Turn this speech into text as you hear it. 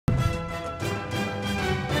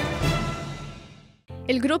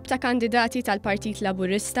Il-Grupp ta' kandidati tal-Partit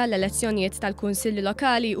Laburista l-elezzjonijiet tal-Kunsilli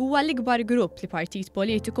lokali huwa l-ikbar grupp li partit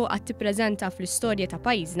politiku qatt tippreżenta fl-istorja ta'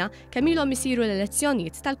 pajjiżna kemm ilhom isiru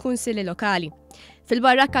l-elezzjonijiet tal-Kunsilli lokali.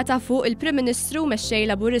 Fil-barrakka ta' fuq il-Prim Ministru mexxej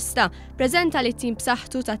Laburista preżenta li tim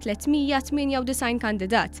b'saħħtu ta' 398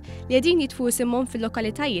 kandidat li qegħdin jitfu isimhom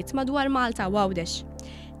fil-lokalitajiet madwar Malta u Għawdex.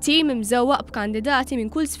 Tim imżewwaq b'kandidati minn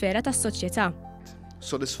kull sfera tas-soċjetà.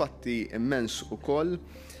 Sodisfatti immens ukoll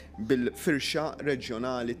bil-firxa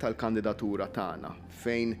reġjonali tal-kandidatura tagħna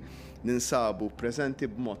fejn ninsabu preżenti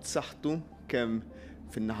b'mod saħtu kemm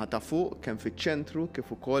fin-naħa ta' fuq, kemm fiċ-ċentru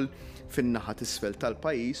kif ukoll fin-naħa t'isfel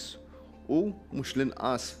tal-pajjiż u mhux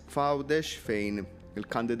l-inqas f'Għawdex fejn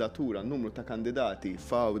il-kandidatura, n-numru ta' kandidati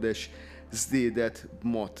f'Għawdex żdiedet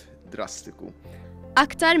b'mod drastiku.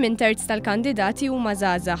 Aktar minn terz tal-kandidati huma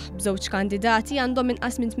żgħażagħ, b'żewġ kandidati għandhom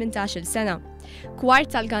inqas minn 18-il sena.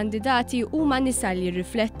 Kwart tal-kandidati huma nisa li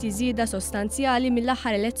jirrifletti żieda sostanzjali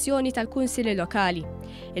mill-aħħar elezzjoni tal-Kunsilli lokali.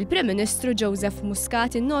 Il-Prim Ministru Joseph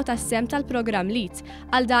Muscat innota s-sem tal-programm LEAD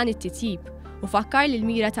għal dan it-titjib u fakkar li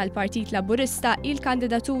l-mira tal-Partit Laburista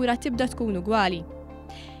il-kandidatura tibda tkun ugwali.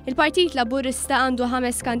 Il-Partit Laburista għandu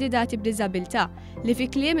 5 kandidati b'diżabilità li fi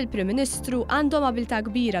kliem il-Prim Ministru għandhom abilità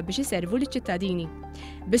kbira biex iservu liċ-ċittadini.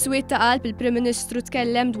 Biswiet ta' qalb il-Prim Ministru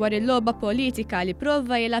tkellem dwar il-logħba politika li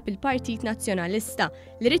prova jilgħab il-Partit Nazzjonalista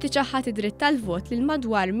li rid iċaħħad id-dritt tal-vot lil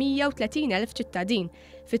madwar 130,000 ċittadin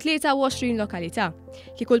fi 23 lokalità.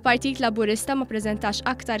 Kieku l-Partit Laburista ma ppreżentax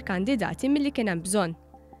aktar kandidati milli kien hemm bżonn.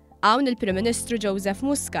 Hawn il-Prim Ministru Joseph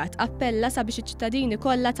Muscat appella sabiex iċ-ċittadini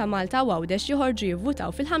kollha ta' Malta u Għawdex joħorġu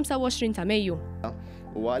jivvutaw fil-25 ta' Mejju.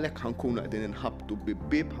 U għalhekk ħankunu qegħdin inħabbtu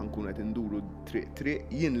bib, ħankunu qed induru triq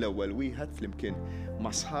jien l-ewwel wieħed flimkien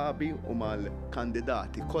ma' sħabi u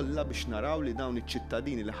mal-kandidati kollha biex naraw li dawn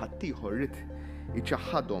iċ-ċittadini li ħadd ieħor rid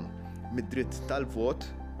iċaħħadhom mid-dritt tal-vot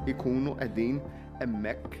ikunu qegħdin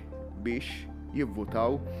hemmhekk biex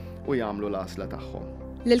jivvutaw u jagħmlu l-għażla tagħhom.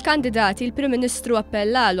 Lill-kandidati il-Prim Ministru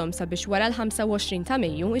appellalhom sabiex wara l-25 ta'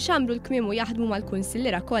 Mejju ixamru l-kliem u jaħdmu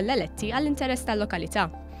mal-kunsillira kollha eletti għall-interess tal-lokalità.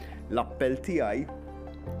 L-appell tiegħi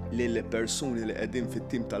lill-persuni li qegħdin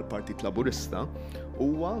fit-tim tal-Partit Laburista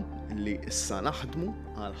huwa li issa naħdmu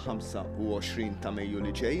għal 25 ta' Mejju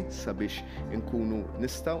li ġej sabiex inkunu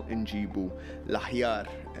nistgħu nġibu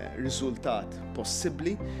l-aħjar riżultat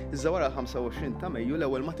possibbli iżda wara l-25 ta' Mejju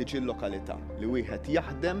l-ewwel ma tiġi l-lokalità li wieħed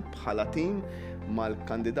jaħdem bħala tim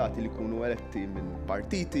mal-kandidati li jkunu eletti minn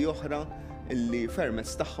partiti oħra illi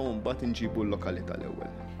permezz tagħhom mbagħad inġibu l-lokalità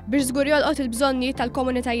l-ewwel. Biex żgur jolqot il-bżonnijiet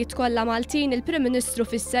tal-komunitajiet kollha Maltin, il-Prim Ministru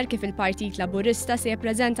fisser kif il-Partit Laburista se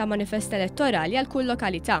jippreżenta manifest elettorali għal kull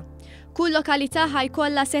lokalità. Kull lokalità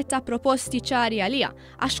ħajkollha setta proposti ċari għaliha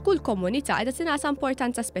għax kull komunità qiegħda tingħata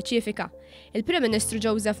importanza speċifika. Il-Prim Ministru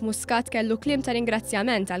Joseph Muscat kellu kliem ta'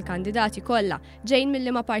 ringrazzjament għall kandidati kollha ġejjin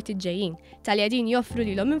mill-liema partit ġejjin tal qegħdin joffru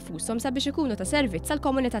lilhom infushom sabiex ikunu ta' servizz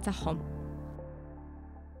għall-komunità tagħhom.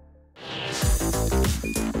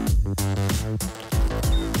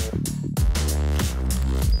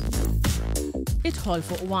 Idħol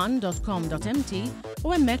fuq one.com.mt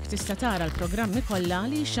u hemmhekk tista' tara l-programmi kollha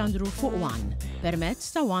li jxandru fuq One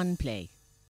permezz ta' One Play.